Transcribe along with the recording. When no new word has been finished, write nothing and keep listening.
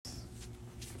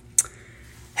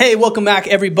Hey, welcome back,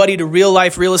 everybody, to Real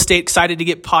Life Real Estate. Excited to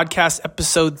get podcast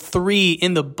episode 3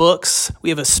 in the books. We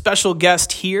have a special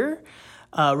guest here,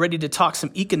 ready to talk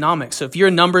some economics. So if you're a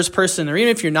numbers person, or even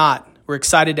if you're not, we're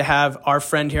excited to have our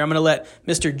friend here. I'm going to let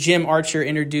Mr. Jim Archer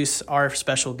introduce our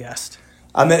special guest.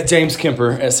 I met James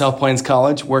Kemper at South Plains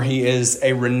College, where he is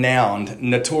a renowned,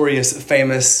 notorious,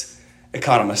 famous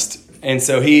economist. And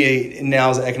so he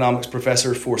now is an economics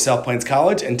professor for South Plains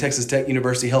College and Texas Tech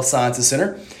University Health Sciences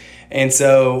Center. And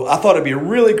so I thought it'd be a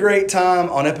really great time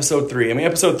on episode 3. I mean,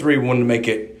 episode 3, we wanted to make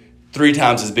it 3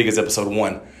 times as big as episode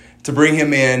 1, to bring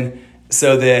him in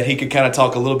so that he could kind of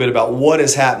talk a little bit about what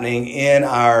is happening in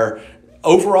our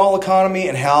overall economy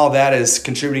and how that is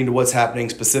contributing to what's happening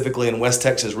specifically in West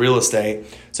Texas real estate.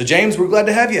 So James, we're glad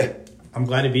to have you. I'm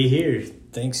glad to be here.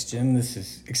 Thanks, Jim. This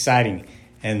is exciting.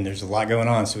 And there's a lot going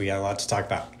on, so we got a lot to talk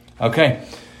about. Okay.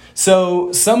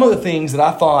 So some of the things that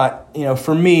I thought,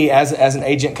 for me as an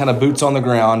agent, kind of boots on the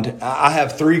ground, I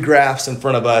have 3 graphs in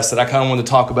front of us that I kind of want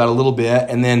to talk about a little bit.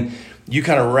 And then you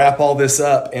kind of wrap all this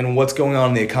up and what's going on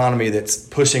in the economy that's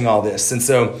pushing all this. And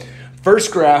so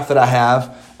first graph that I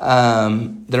have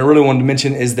that I really wanted to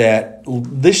mention is that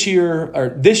this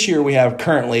year we have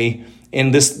currently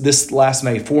in this last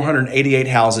May, 488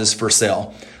 houses for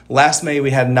sale. Last May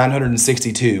we had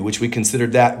 962, which we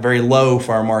considered that very low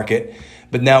for our market.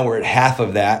 But now we're at half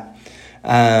of that.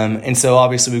 And so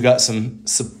obviously we've got some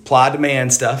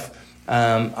supply-demand stuff.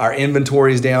 Our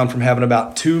inventory is down from having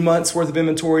about 2 months worth of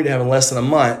inventory to having less than a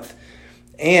month.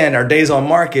 And our days on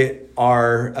market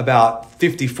are about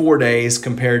 54 days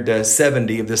compared to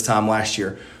 70 of this time last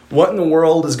year. What in the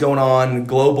world is going on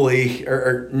globally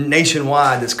or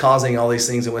nationwide that's causing all these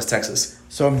things in West Texas?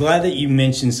 So I'm glad that you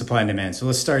mentioned supply and demand. So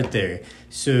let's start there.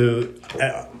 So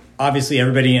obviously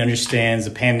everybody understands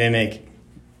the pandemic.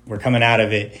 We're coming out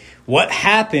of it. What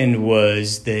happened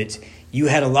was that you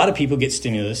had a lot of people get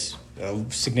stimulus, a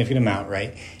significant amount,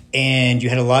 right? And you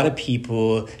had a lot of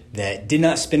people that did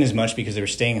not spend as much because they were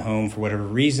staying home for whatever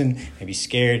reason, maybe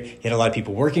scared. You had a lot of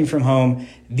people working from home.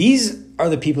 These are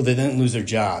the people that didn't lose their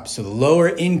jobs. So the lower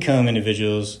income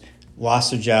individuals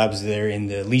lost their jobs. They're in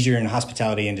the leisure and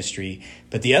hospitality industry.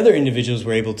 But the other individuals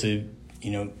were able to,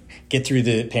 get through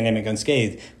the pandemic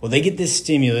unscathed. Well, they get this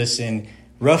stimulus and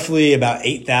roughly about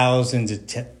 $8,000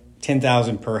 to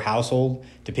 $10,000 per household,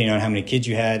 depending on how many kids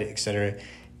you had, et cetera.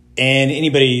 And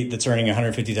anybody that's earning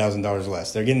 $150,000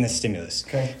 less, they're getting this stimulus.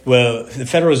 Okay. Well, the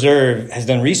Federal Reserve has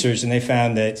done research, and they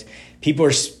found that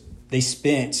they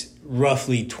spent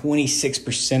roughly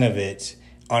 26% of it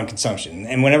on consumption.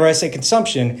 And whenever I say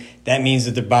consumption, that means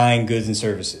that they're buying goods and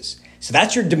services. So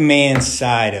that's your demand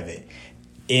side of it.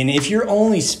 And if you're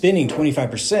only spending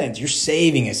 25%, you're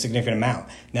saving a significant amount.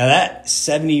 Now, that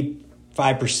 75%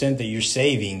 that you're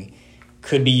saving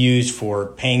could be used for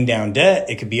paying down debt.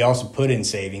 It could be also put in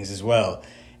savings as well.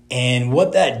 And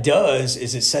what that does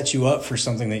is it sets you up for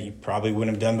something that you probably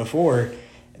wouldn't have done before,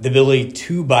 the ability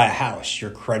to buy a house.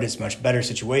 Your credit's much better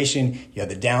situation. You have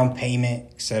the down payment,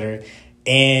 et cetera.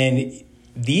 And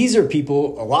these are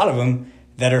people, a lot of them,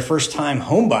 that are first-time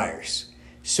home buyers.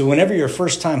 So whenever you're a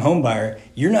first-time home buyer,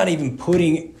 you're not even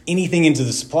putting anything into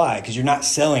the supply because you're not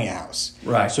selling a house.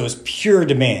 Right. So it's pure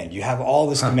demand. You have all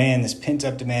this demand, this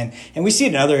pent-up demand. And we see it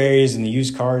in other areas in the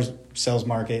used cars sales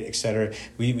market, et cetera.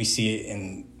 We see it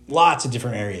in lots of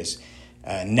different areas.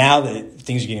 Now that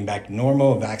things are getting back to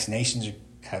normal, vaccinations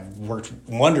have worked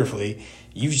wonderfully,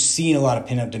 you've seen a lot of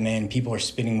pent-up demand. People are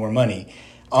spending more money.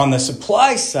 On the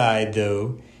supply side,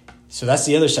 though, so that's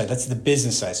the other side. That's the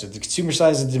business side. So the consumer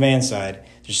side is the demand side.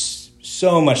 There's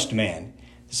so much demand.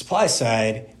 The supply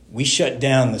side, we shut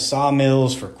down the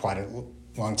sawmills for quite a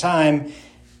long time.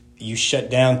 You shut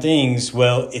down things.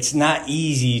 Well, it's not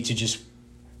easy to just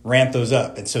ramp those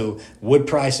up. And so wood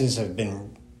prices have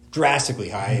been drastically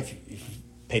high, if you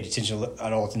paid attention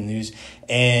at all to the news.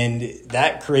 And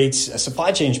that creates a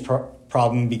supply chain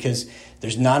problem because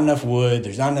there's not enough wood,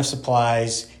 there's not enough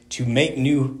supplies to make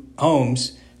new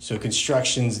homes. So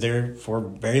construction's therefore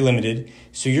very limited.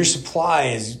 So your supply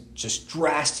is just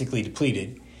drastically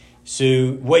depleted.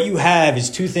 So what you have is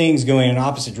 2 things going in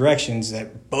opposite directions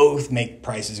that both make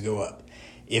prices go up.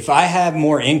 If I have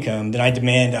more income, then I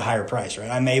demand a higher price,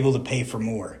 right? I'm able to pay for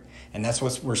more. And that's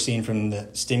what we're seeing from the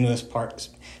stimulus part,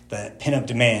 the pent-up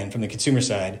demand from the consumer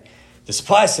side. The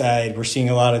supply side, we're seeing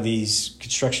a lot of these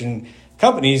construction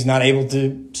companies not able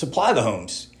to supply the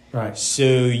homes. Right. So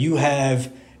you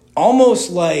have almost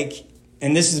like,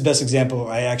 and this is the best example,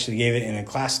 I actually gave it in a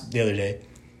class the other day.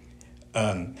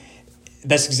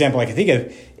 best example I can think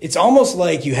of, it's almost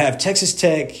like you have Texas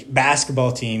Tech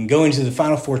basketball team going to the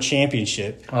Final Four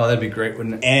championship. Oh, that'd be great,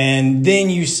 wouldn't it? And then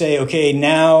you say, okay,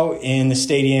 now in the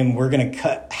stadium, we're going to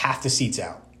cut half the seats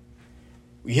out.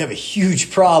 We have a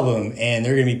huge problem, and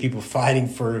there are going to be people fighting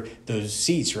for those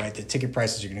seats, right? The ticket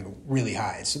prices are going to go really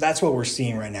high. So that's what we're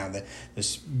seeing right now,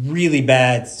 this really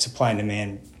bad supply and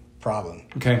demand problem.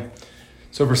 Okay.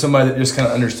 So for somebody that just kind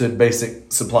of understood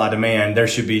basic supply demand, there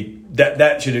should be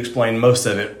that should explain most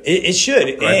of it. It should.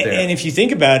 And if you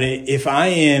think about it, if I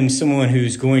am someone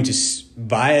who's going to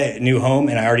buy a new home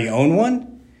and I already own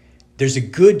one, there's a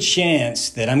good chance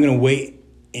that I'm going to wait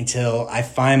until I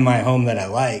find my home that I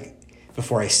like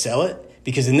before I sell it.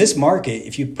 Because in this market,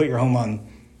 if you put your home on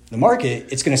the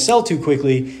market, it's going to sell too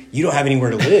quickly. You don't have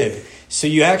anywhere to live. So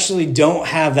you actually don't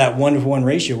have that 1-to-1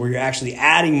 ratio where you're actually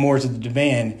adding more to the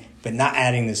demand, but not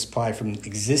adding the supply from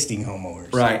existing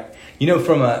homeowners. Right. You know,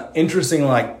 from a interesting,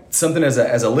 like something as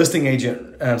a listing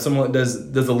agent, someone that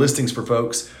does the listings for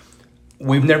folks,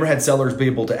 we've never had sellers be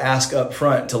able to ask up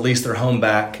front to lease their home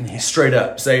back straight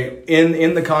up. Say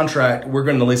in the contract, we're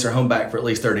going to lease our home back for at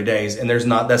least 30 days. And there's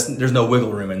no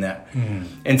wiggle room in that. Mm-hmm.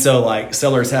 And so like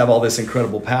sellers have all this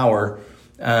incredible power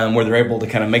where they're able to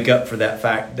kind of make up for that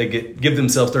fact. They give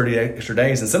themselves 30 extra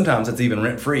days. And sometimes it's even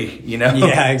rent free, you know?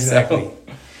 Yeah, exactly. So,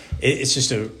 it's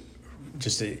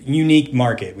just a unique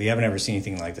market. We haven't ever seen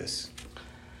anything like this.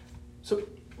 So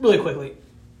really quickly,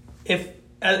 if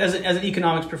as an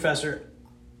economics professor,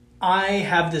 I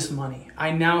have this money.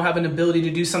 I now have an ability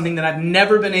to do something that I've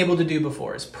never been able to do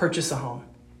before, is purchase a home.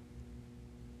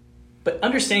 But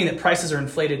understanding that prices are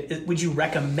inflated, would you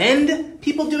recommend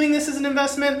people doing this as an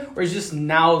investment? Or is just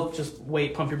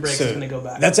wait, pump your brakes, it's going to go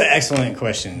back? That's an excellent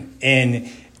question. And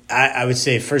I would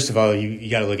say, first of all, you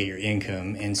got to look at your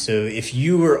income. And so if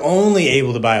you were only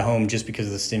able to buy a home just because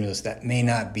of the stimulus, that may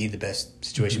not be the best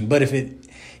situation. Mm-hmm. But if it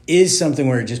is something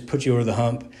where it just puts you over the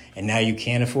hump and now you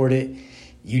can't afford it,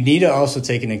 you need to also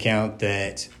take into account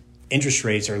that interest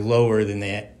rates are lower than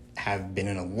they have been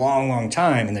in a long, long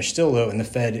time, and they're still low, and the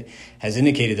Fed has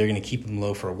indicated they're going to keep them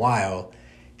low for a while.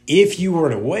 If you were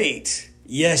to wait,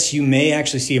 yes, you may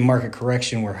actually see a market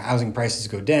correction where housing prices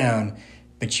go down,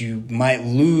 but you might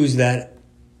lose that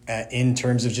in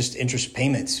terms of just interest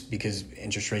payments because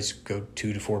interest rates go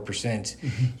 2 to 4%.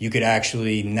 Mm-hmm. You could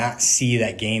actually not see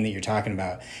that gain that you're talking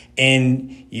about.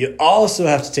 And you also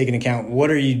have to take into account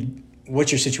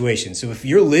what's your situation. So if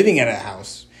you're living at a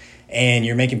house and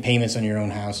you're making payments on your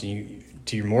own house and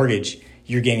to your mortgage,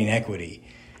 you're gaining equity.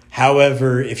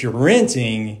 However, if you're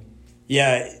renting,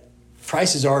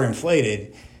 prices are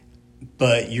inflated,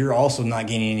 but you're also not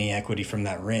gaining any equity from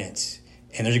that rent.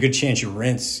 And there's a good chance your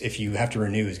rents, if you have to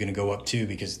renew, is going to go up too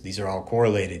because these are all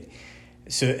correlated.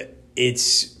 So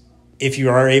if you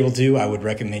are able to, I would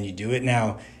recommend you do it.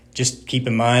 Now, just keep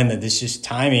in mind that this is just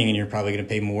timing and you're probably going to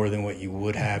pay more than what you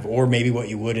would have or maybe what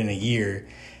you would in a year.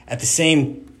 At the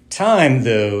same time,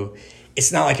 though,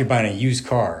 it's not like you're buying a used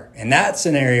car. And that's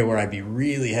an area where I'd be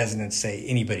really hesitant to say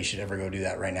anybody should ever go do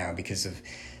that right now because of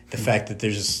the fact that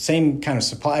there's the same kind of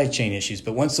supply chain issues.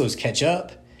 But once those catch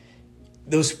up,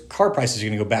 those car prices are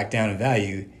going to go back down in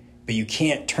value, but you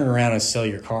can't turn around and sell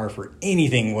your car for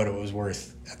anything what it was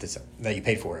worth that you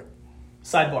paid for it.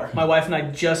 Sidebar. My wife and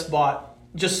I just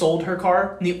sold her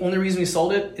car. And the only reason we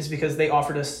sold it is because they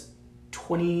offered us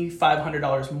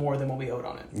 $2,500 more than what we owed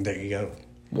on it. There you go.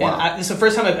 Wow. It's the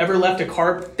first time I've ever left a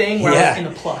car thing where I was in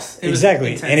the plus.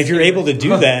 Exactly. And if you're able to do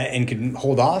that and can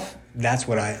hold off, that's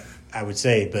what I would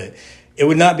say. But it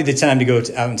would not be the time to go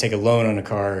out and take a loan on a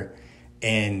car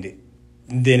and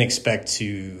then expect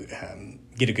to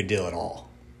get a good deal at all.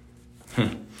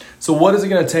 So what is it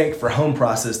going to take for home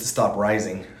prices to stop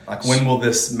rising? Like when will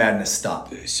this madness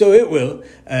stop? So it will.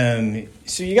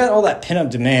 So you got all that pent-up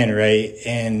demand, right?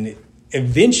 And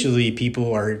eventually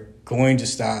people are going to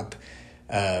stop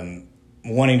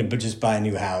wanting to just buy a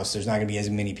new house. There's not going to be as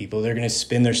many people. They're going to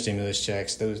spend their stimulus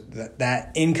checks.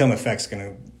 That income effect's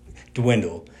going to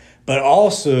dwindle. But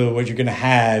also what you're going to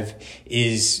have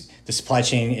is the supply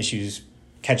chain issues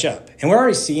catch up. And we're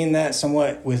already seeing that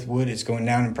somewhat with wood. It's going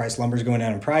down in price. Lumber's going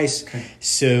down in price. Okay.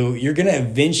 So you're going to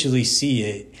eventually see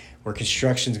it where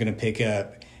construction's going to pick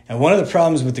up. And one of the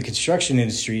problems with the construction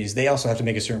industry is they also have to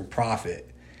make a certain profit.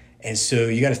 And so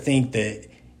you got to think that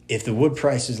if the wood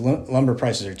prices, lumber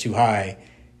prices are too high,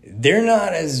 they're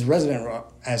not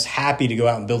as happy to go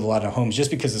out and build a lot of homes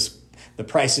just because the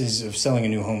prices of selling a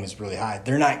new home is really high.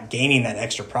 They're not gaining that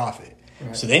extra profit.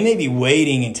 Right. So they may be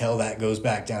waiting until that goes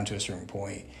back down to a certain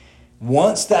point.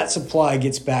 Once that supply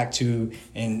gets back to,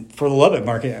 and for the Lubbock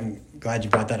market, I'm glad you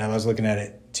brought that up. I was looking at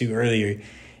it too earlier.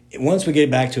 once we get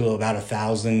back to about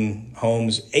 1,000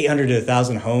 homes, 800 to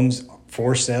 1,000 homes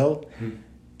for sale,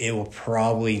 it will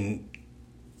probably,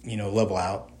 level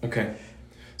out. Okay.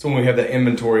 So when we have that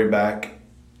inventory back,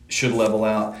 should level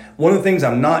out. One of the things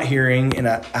I'm not hearing, and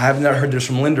I have not heard this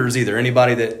from lenders either,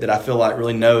 anybody that I feel like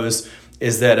really knows,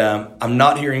 is that I'm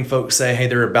not hearing folks say, hey,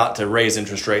 they're about to raise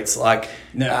interest rates. Like,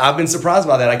 no. I've been surprised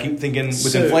by that. I keep thinking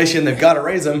with inflation, they've got to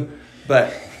raise them,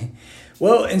 but...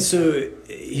 Well, and so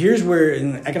here's where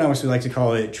in economics we like to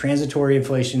call it transitory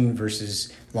inflation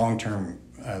versus long-term,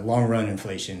 long-run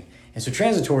inflation. And so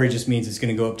transitory just means it's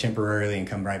going to go up temporarily and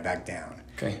come right back down.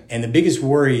 Okay. And the biggest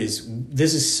worry is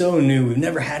this is so new. We've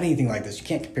never had anything like this. You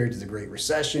can't compare it to the Great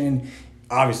Recession.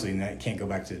 Obviously, you can't go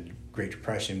back to the Great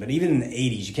Depression. But even in the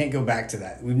 80s, you can't go back to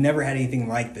that. We've never had anything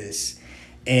like this.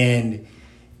 And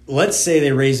let's say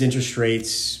they raise interest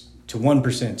rates to 1%,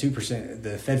 2%,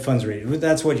 the Fed funds rate.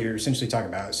 That's what you're essentially talking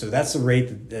about. So that's the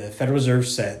rate that the Federal Reserve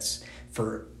sets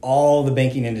for all the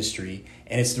banking industry.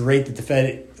 And it's the rate that the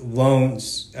Fed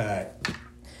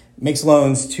makes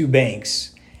loans to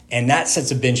banks. And that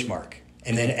sets a benchmark.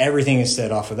 And then everything is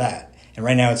set off of that. And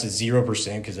right now it's at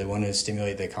 0% because they want to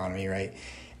stimulate the economy, right?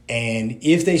 And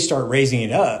if they start raising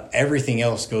it up, everything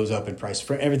else goes up in price.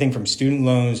 For everything from student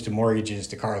loans to mortgages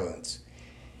to car loans.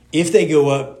 If they go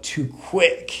up too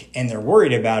quick and they're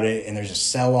worried about it and there's a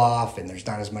sell-off and there's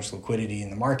not as much liquidity in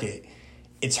the market,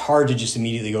 it's hard to just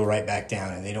immediately go right back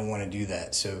down, and they don't want to do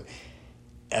that. So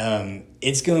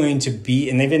it's going to be,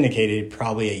 and they've indicated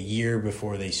probably a year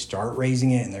before they start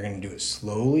raising it, and they're going to do it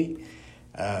slowly.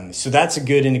 So that's a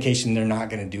good indication they're not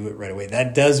going to do it right away.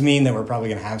 That does mean that we're probably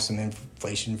going to have some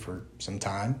inflation for some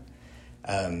time.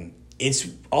 It's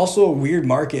also a weird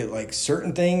market. Like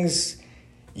certain things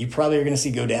you probably are going to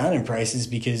see go down in prices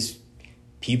because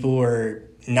people are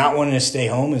not wanting to stay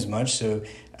home as much. So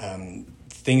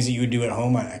things that you would do at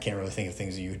home, I can't really think of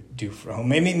things that you would do from home.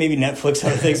 Maybe Netflix,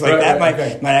 other things like that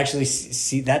might actually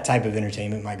see that type of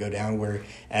entertainment might go down.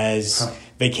 Whereas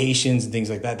vacations and things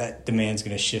like that demand's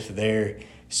going to shift there.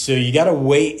 So you got to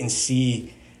wait and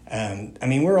see.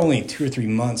 We're only 2 or 3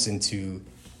 months into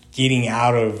getting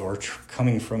out of or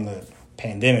coming from the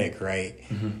pandemic, right?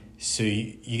 Mm-hmm. So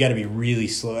you got to be really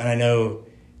slow. And I know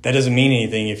that doesn't mean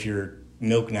anything if your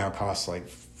milk now costs like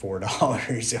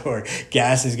 $4 or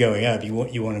gas is going up. You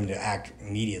want them to act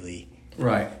immediately.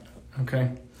 Right.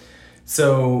 Okay.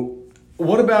 So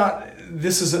what about,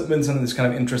 this has been something that's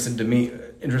kind of interesting to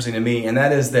me, and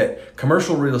that is that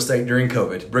commercial real estate during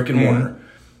COVID, brick and mortar,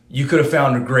 you could have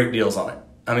found great deals on it.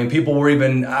 I mean, people were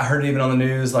I heard even on the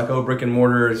news, like, oh, brick and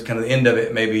mortar is kind of the end of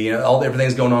it, maybe,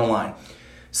 everything's going online.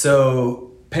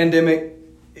 So pandemic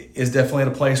is definitely at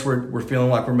a place where we're feeling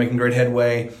like we're making great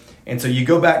headway. And so you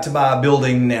go back to buy a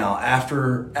building now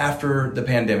after the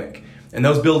pandemic. And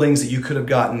those buildings that you could have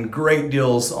gotten great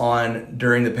deals on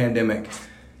during the pandemic,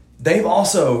 they've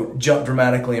also jumped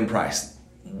dramatically in price.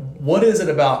 What is it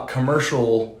about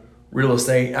commercial real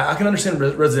estate? I can understand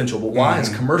residential, but why is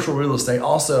commercial real estate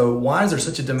also, why is there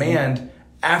such a demand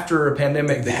after a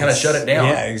pandemic that kind of shut it down?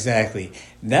 Yeah, exactly.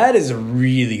 That is a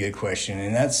really good question.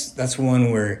 And that's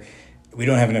one where we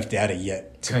don't have enough data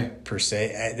yet per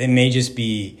se. It may just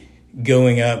be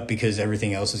going up because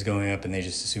everything else is going up and they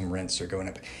just assume rents are going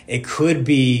up. It could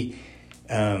be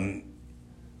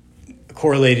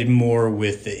correlated more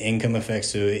with the income effect.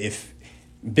 So if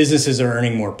businesses are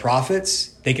earning more profits,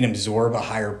 they can absorb a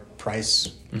higher price,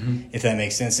 if that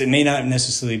makes sense. It may not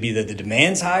necessarily be that the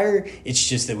demand's higher. It's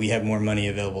just that we have more money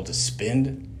available to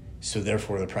spend, so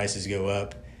therefore the prices go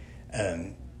up.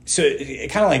 So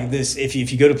it kind of like this, if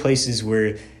you go to places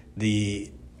where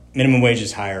the minimum wage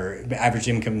is higher, average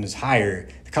income is higher,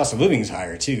 the cost of living is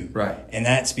higher too. Right. And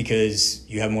that's because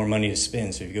you have more money to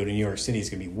spend. So if you go to New York City, it's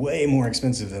going to be way more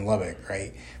expensive than Lubbock,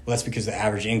 right? Well, that's because the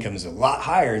average income is a lot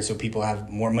higher, and so people have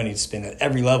more money to spend at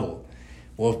every level.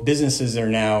 Well, if businesses are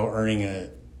now earning a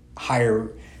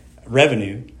higher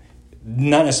revenue,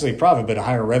 not necessarily profit, but a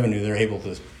higher revenue, they're able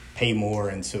to pay more,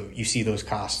 and so you see those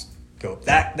costs go up.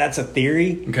 That's a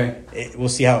theory. Okay. We'll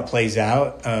see how it plays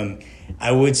out.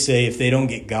 I would say if they don't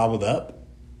get gobbled up,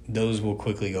 those will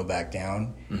quickly go back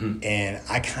down. Mm-hmm. And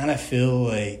I kind of feel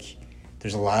like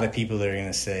there's a lot of people that are going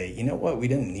to say, you know what, we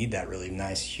didn't need that really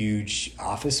nice, huge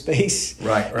office space.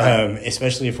 Right.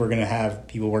 Especially if we're going to have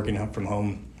people working from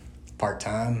home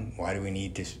part-time. Why do we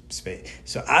need this space?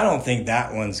 So I don't think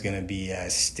that one's going to be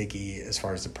as sticky as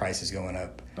far as the price is going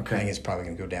up. Okay. I think it's probably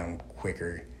going to go down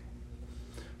quicker.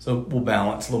 So we'll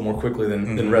balance a little more quickly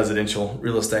than residential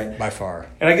real estate. By far.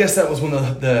 And I guess that was one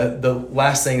of the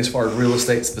last thing as far as real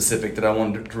estate specific that I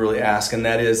wanted to really ask, and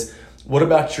that is, What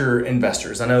about your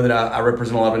investors? I know that I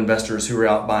represent a lot of investors who are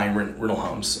out buying rental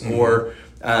homes or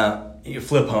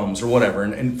flip homes or whatever.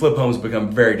 And flip homes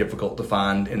become very difficult to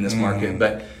find in this market.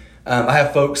 But I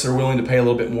have folks that are willing to pay a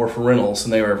little bit more for rentals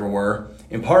than they ever were.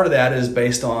 And part of that is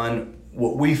based on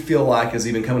what we feel like is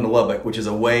even coming to Lubbock, which is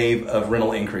a wave of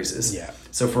rental increases. Yeah.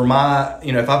 So for my,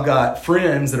 if I've got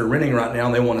friends that are renting right now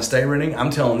and they want to stay renting, I'm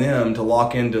telling them to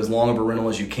lock into as long of a rental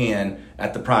as you can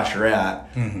at the price you're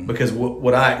at, because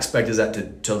what I expect is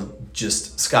that to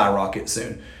just skyrocket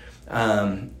soon.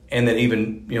 And then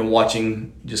even,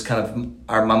 watching just kind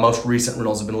of my most recent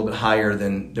rentals have been a little bit higher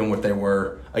than what they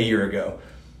were a year ago.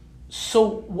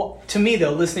 So to me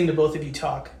though, listening to both of you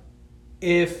talk,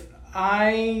 if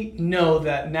I know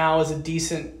that now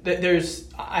is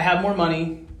I have more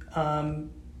money,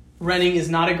 renting is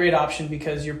not a great option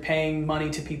because you're paying money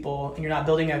to people and you're not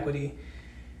building equity.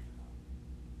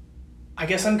 I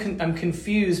guess I'm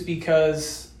confused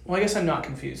because, I guess I'm not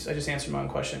confused. I just answered my own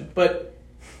question. But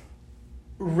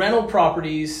rental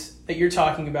properties that you're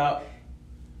talking about,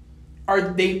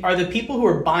 are the people who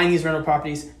are buying these rental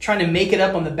properties trying to make it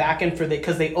up on the back end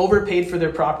because they overpaid for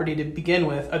their property to begin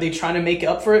with? Are they trying to make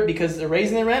up for it because they're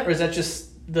raising their rent, or is that just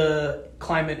the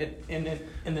climate in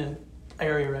the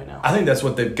area right now? I think that's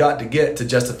what they've got to get to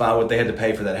justify what they had to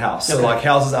pay for that house. So like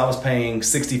houses, I was paying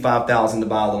 $65,000 to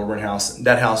buy a little rent house.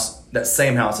 That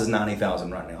same house is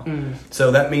 $90,000 right now.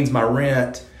 So that means my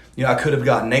rent, I could have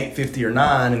gotten $850 or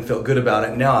 $9 and felt good about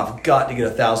it. Now I've got to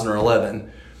get $1,000 or $1,100.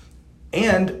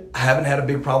 And I haven't had a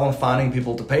big problem finding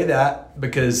people to pay that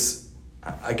because,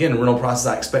 again, rental prices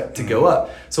I expect to go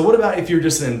up. So what about if you're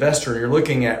just an investor, you're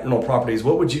looking at rental properties,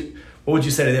 what would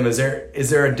you say to them? Is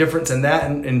there a difference in that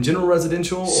in general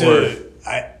residential? So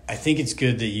I think it's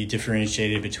good that you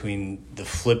differentiated between the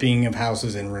flipping of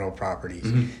houses and rental properties.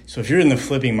 So if you're in the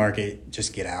flipping market,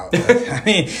 just get out. I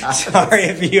mean, sorry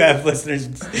if you have listeners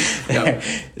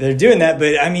they're doing that,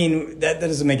 but I mean, that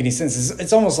doesn't make any sense.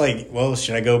 It's almost like, well,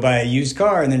 should I go buy a used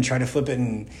car and then try to flip it?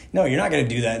 And no, you're not going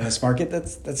to do that in this market.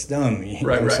 That's dumb.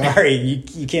 I'm sorry,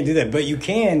 you can't do that. But you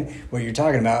can, what you're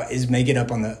talking about is make it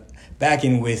up on the back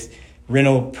end with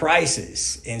rental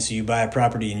prices. And so you buy a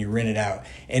property and you rent it out.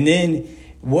 And then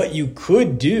what you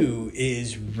could do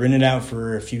is rent it out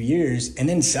for a few years and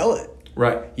then sell it.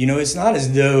 Right. It's not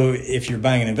as though if you're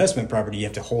buying an investment property, you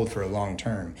have to hold for a long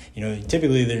term.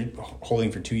 Typically they're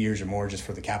holding for 2 years or more just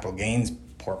for the capital gains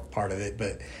part of it.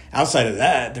 But outside of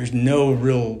that, there's no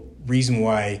real reason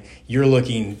why you're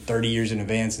looking 30 years in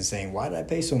advance and saying, why did I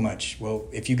pay so much? Well,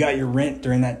 if you got your rent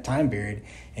during that time period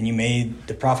and you made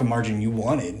the profit margin you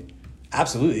wanted,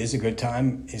 absolutely, it's a good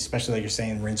time, especially like you're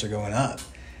saying, rents are going up.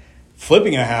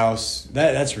 Flipping a house,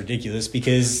 that's ridiculous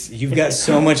because you've got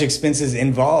so much expenses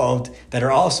involved that are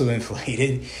also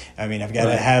inflated. I mean, I've got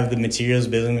to have the materials,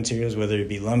 building materials, whether it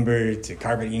be lumber to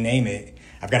carpet, you name it.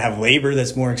 I've got to have labor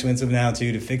that's more expensive now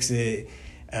too to fix it.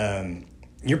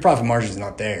 Your profit margin is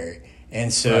not there.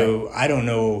 And so I don't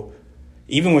know,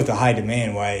 even with the high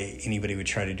demand, why anybody would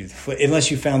try to do the flip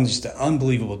unless you found just an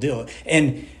unbelievable deal.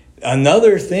 And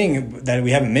another thing that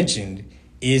we haven't mentioned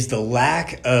is the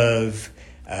lack of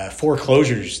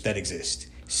foreclosures that exist.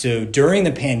 So during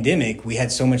the pandemic, we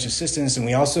had so much assistance, and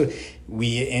but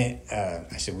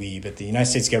the United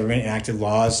States government enacted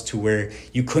laws to where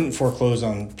you couldn't foreclose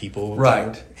on people.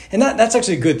 Right. And that's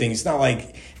actually a good thing. It's not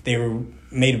like they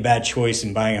made a bad choice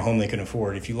in buying a home they couldn't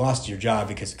afford. If you lost your job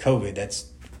because of COVID,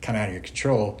 that's kind of out of your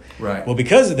control. Right. Well,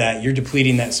 because of that, you're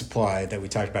depleting that supply that we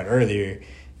talked about earlier,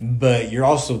 but you're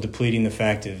also depleting the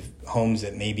fact of homes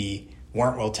that maybe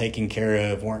weren't well taken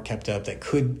care of, weren't kept up, that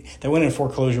went in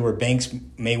foreclosure where banks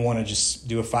may want to just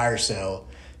do a fire sale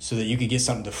so that you could get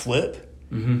something to flip.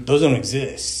 Those don't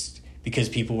exist because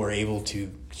people were able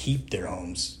to keep their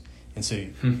homes. And so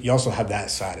you also have that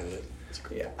side of it.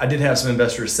 Yeah, I did have some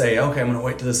investors say, okay, I'm going to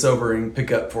wait till this is over and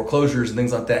pick up foreclosures and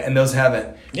things like that. And those we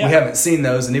haven't seen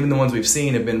those. And even the ones we've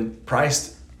seen have been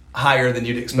priced higher than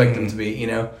you'd expect them to be,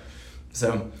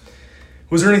 So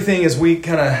was there anything as we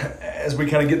kind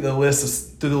of get through the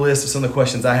list of some of the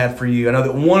questions I had for you? I know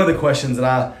that one of the questions that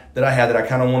I had that I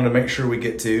kind of wanted to make sure we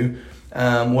get to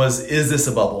was, is this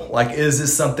a bubble? Like, is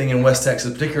this something in West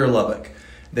Texas, particularly Lubbock,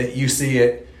 that you see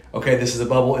it, okay, this is a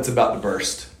bubble, it's about to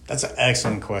burst? That's an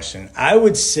excellent question. I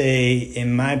would say,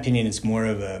 in my opinion, it's more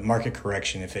of a market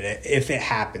correction if it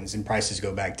happens and prices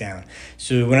go back down.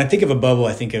 So when I think of a bubble,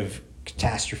 I think of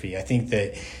catastrophe. I think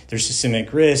that there's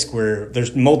systemic risk where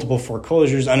there's multiple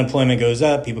foreclosures, unemployment goes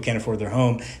up, people can't afford their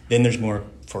home, then there's more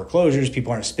foreclosures,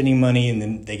 people aren't spending money, and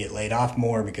then they get laid off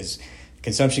more because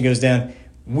consumption goes down.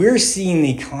 We're seeing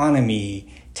the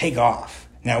economy take off.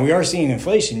 Now, we are seeing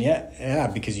inflation, yeah,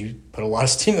 because you put a lot of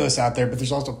stimulus out there, but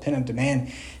there's also pent-up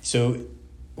demand. So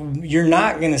you're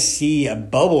not going to see a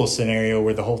bubble scenario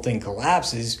where the whole thing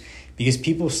collapses because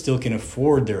people still can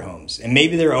afford their homes. And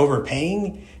maybe they're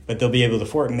overpaying, but they'll be able to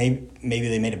afford it. Maybe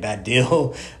they made a bad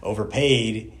deal,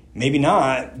 overpaid. Maybe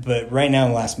not, but right now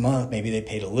in the last month, maybe they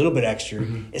paid a little bit extra.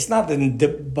 Mm-hmm. It's not the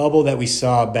bubble that we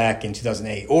saw back in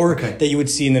 2008 or that you would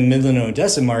see in the Midland and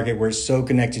Odessa market where it's so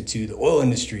connected to the oil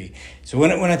industry. So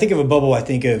when I think of a bubble, I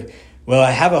think of, well,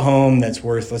 I have a home that's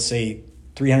worth, let's say,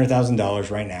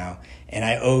 $300,000 right now, and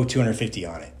I owe $250,000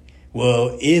 on it.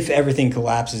 Well, if everything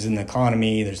collapses in the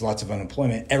economy, there's lots of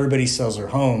unemployment, everybody sells their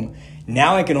home.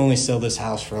 Now I can only sell this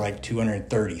house for like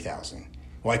 $230,000.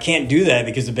 Well, I can't do that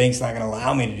because the bank's not going to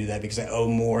allow me to do that because I owe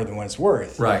more than what it's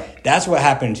worth. Right. That's what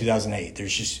happened in 2008.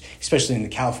 There's just, especially in the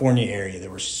California area,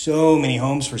 there were so many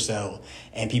homes for sale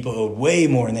and people owed way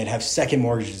more and they'd have second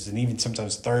mortgages and even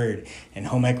sometimes third and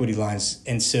home equity lines.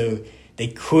 And so they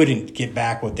couldn't get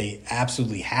back what they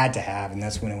absolutely had to have. And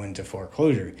that's when it went into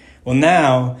foreclosure. Well,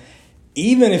 now,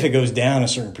 even if it goes down a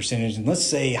certain percentage, and let's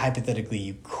say hypothetically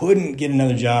you couldn't get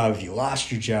another job, if you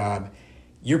lost your job,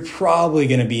 you're probably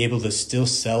going to be able to still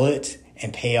sell it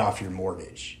and pay off your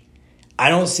mortgage. I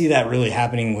don't see that really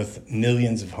happening with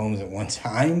millions of homes at one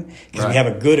time because we have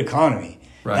a good economy.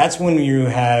 Right. That's when you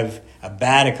have a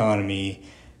bad economy,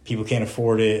 people can't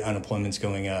afford it, unemployment's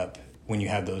going up when you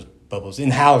have those bubbles in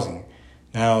housing.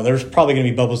 Now, there's probably going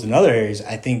to be bubbles in other areas.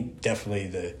 I think definitely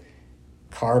the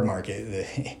car market,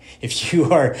 if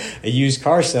you are a used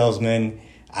car salesman,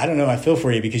 I don't know, I feel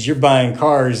for you because you're buying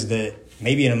cars that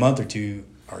maybe in a month or two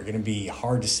are going to be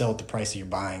hard to sell at the price that you're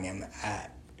buying them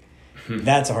at.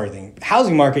 That's a hard thing.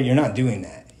 Housing market, you're not doing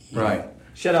that. Right.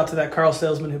 Shout out to that Carl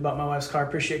salesman who bought my wife's car.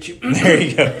 Appreciate you. There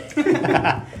you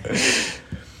go.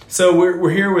 So we're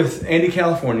here with Andy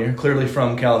California, clearly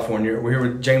from California. We're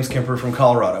here with James Kemper from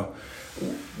Colorado.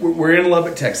 We're in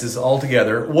Lubbock, Texas, all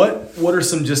together. What are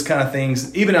some just kind of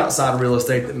things, even outside of real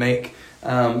estate, that make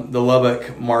the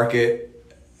Lubbock market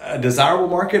a desirable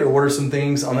market, or what are some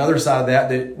things on the other side of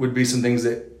that would be some things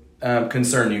that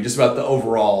concern you, just about the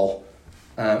overall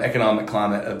economic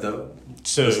climate of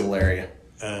this little area?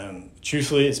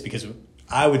 Truthfully, it's because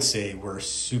I would say we're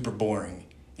super boring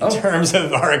in terms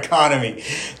of our economy.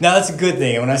 Now, that's a good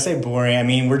thing. And when I say boring, I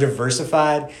mean we're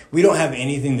diversified. We don't have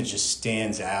anything that just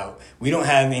stands out. We don't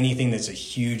have anything that's a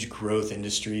huge growth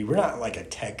industry. We're not like a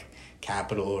tech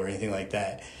capital or anything like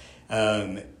that.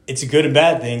 It's a good and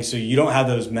bad thing. So you don't have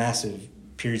those massive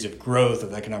periods of growth,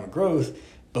 of economic growth.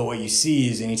 But what you see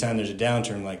is anytime there's a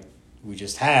downturn like we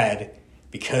just had,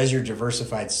 because you're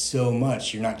diversified so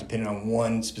much, you're not dependent on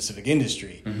one specific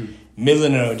industry. Mm-hmm.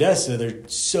 Midland and Odessa, they're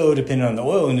so dependent on the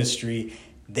oil industry.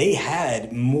 They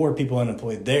had more people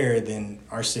unemployed there than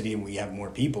our city, and we have more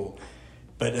people.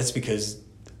 But that's because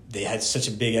they had such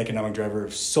a big economic driver,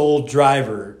 sole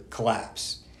driver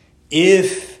collapse.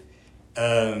 If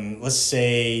let's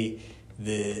say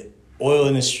the oil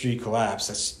industry collapsed,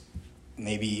 that's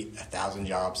maybe 1,000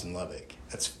 jobs in Lubbock.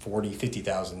 That's 40,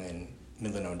 50,000 in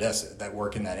Midland, Odessa that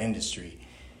work in that industry.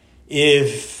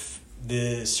 If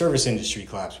the service industry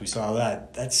collapsed, we saw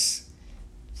that. That's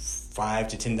 5,000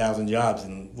 to 10,000 jobs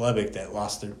in Lubbock that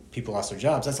people lost their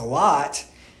jobs. That's a lot,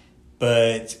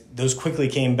 but those quickly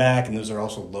came back, and those are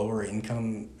also lower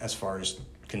income as far as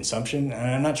consumption.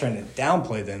 And I'm not trying to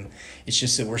downplay them. It's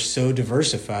just that we're so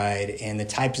diversified, and the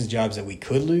types of jobs that we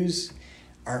could lose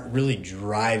aren't really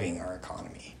driving our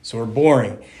economy. So we're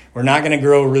boring. We're not going to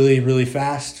grow really, really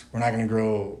fast. We're not going to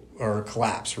grow or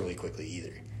collapse really quickly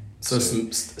either. So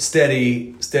some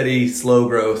steady, slow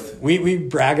growth. We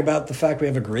brag about the fact we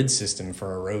have a grid system for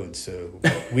our roads. So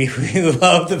we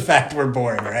love the fact we're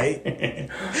boring, right?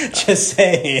 Just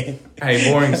saying.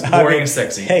 Hey, boring is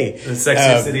sexy. Hey, the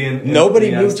sexiest city in nobody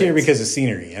the moved States. here because of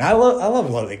scenery, and I love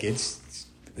Lubbock. It's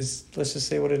let's just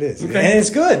say what it is, okay. And it's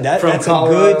good. That's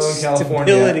Colorado, a good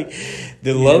California. stability.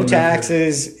 The low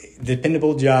taxes,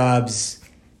 dependable jobs.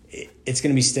 It's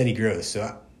going to be steady growth.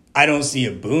 So I don't see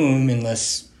a boom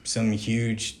unless some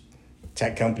huge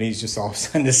tech companies just all of a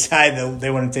sudden decide that they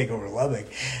want to take over Lubbock.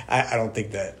 I don't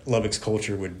think that Lubbock's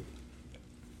culture would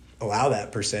allow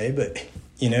that per se, but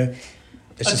a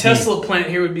Tesla plant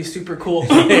here would be super cool.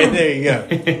 There you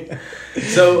go.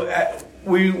 So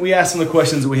we asked some of the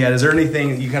questions that we had. Is there anything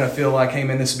that you kind of feel like, hey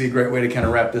man, this would be a great way to kind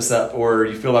of wrap this up, or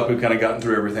you feel like we've kind of gotten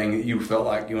through everything that you felt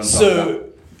like you want to talk about? So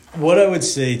what I would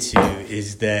say too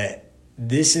is that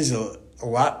this is a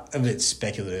lot of it's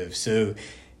speculative. So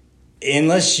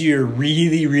unless you're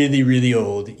really, really, really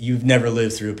old, you've never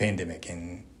lived through a pandemic.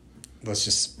 And let's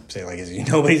just say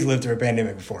nobody's lived through a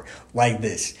pandemic before like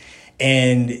this.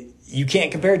 And you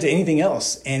can't compare it to anything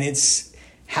else. And it's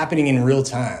happening in real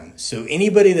time. So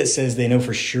anybody that says they know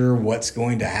for sure what's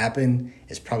going to happen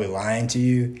is probably lying to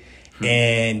you.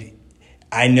 And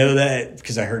I know that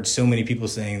because I heard so many people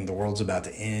saying the world's about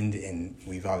to end, and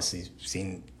we've obviously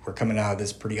seen we're coming out of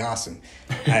this pretty awesome.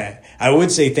 I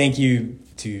would say thank you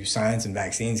to science and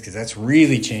vaccines, because that's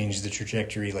really changed the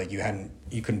trajectory like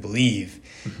you couldn't believe.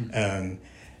 I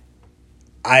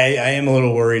am a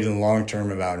little worried in the long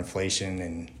term about inflation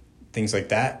and things like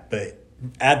that, but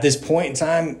at this point in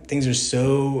time, things are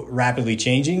so rapidly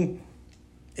changing.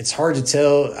 It's hard to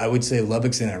tell. I would say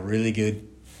Lubbock's in a really good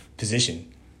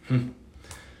position.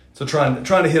 So trying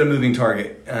to hit a moving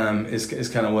target is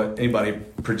kind of what anybody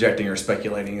projecting or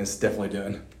speculating is definitely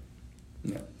doing.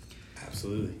 Yeah,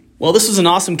 absolutely. Well, this was an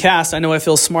awesome cast. I know I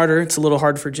feel smarter. It's a little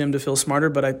hard for Jim to feel smarter,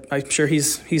 but I'm sure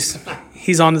he's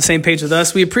on the same page with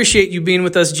us. We appreciate you being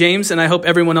with us, James, and I hope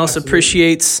everyone else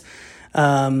appreciates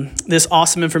this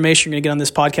awesome information you're going to get on this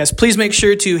podcast. Please make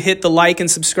sure to hit the like and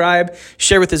subscribe,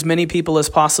 share with as many people as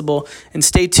possible, and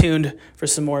stay tuned for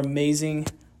some more amazing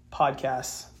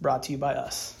podcasts brought to you by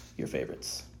us, your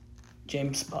favorites.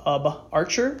 James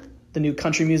Archer, the new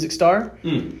country music star.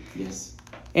 Yes.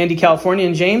 Andy California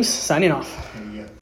and James signing off.